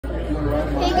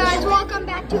Hey guys, welcome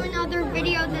back to another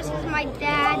video. This is my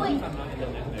dad.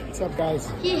 What's up, guys?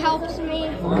 He helps me.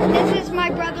 This is my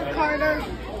brother Carter.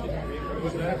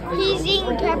 He's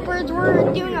eating peppers.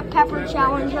 We're doing a pepper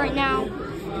challenge right now.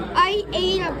 I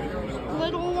ate a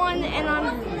little one and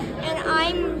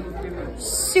I'm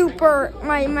super,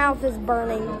 my mouth is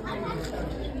burning.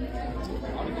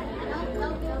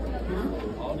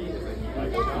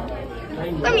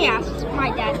 Let me ask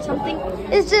my dad something.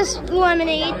 Is this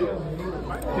lemonade?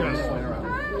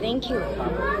 Thank you.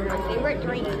 My favorite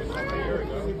drink.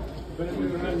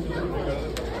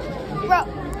 Bro,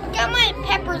 look at my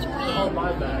peppers we ate.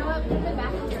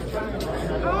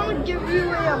 I want to give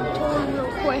you a tour real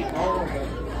quick.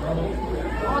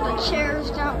 All the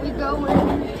chairs that we go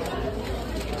in.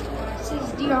 This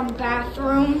is the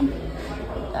bathroom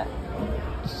that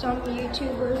some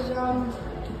YouTubers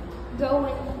go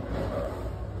in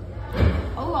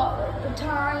a lot of the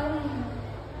time.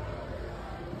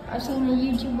 I've seen a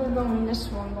YouTuber go in this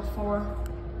one before.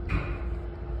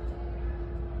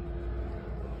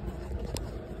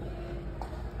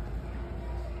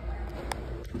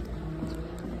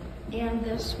 And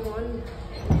this one.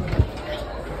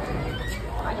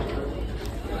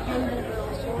 And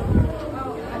this one.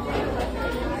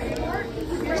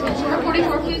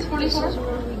 44, please, 44. This is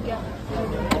where we get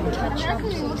ketchup.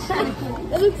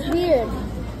 That looks weird.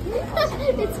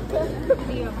 It's good.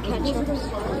 We have ketchup.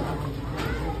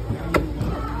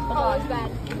 Oh, it's bad.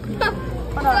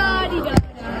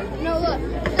 No, look.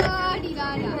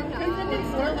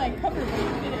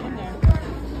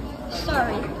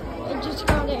 Sorry, I just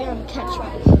got ketchup.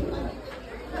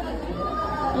 I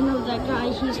know that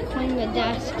guy, he's cleaning the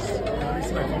desks.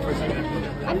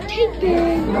 I'm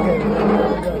taping.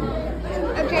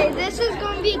 Okay, this is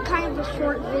going to be kind of a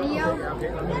short video.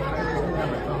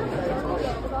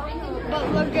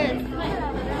 But look at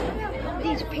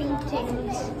these paintings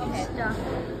and stuff.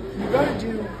 You gotta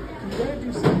do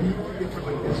something different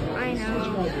like this. I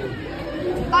know.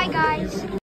 Bye, guys.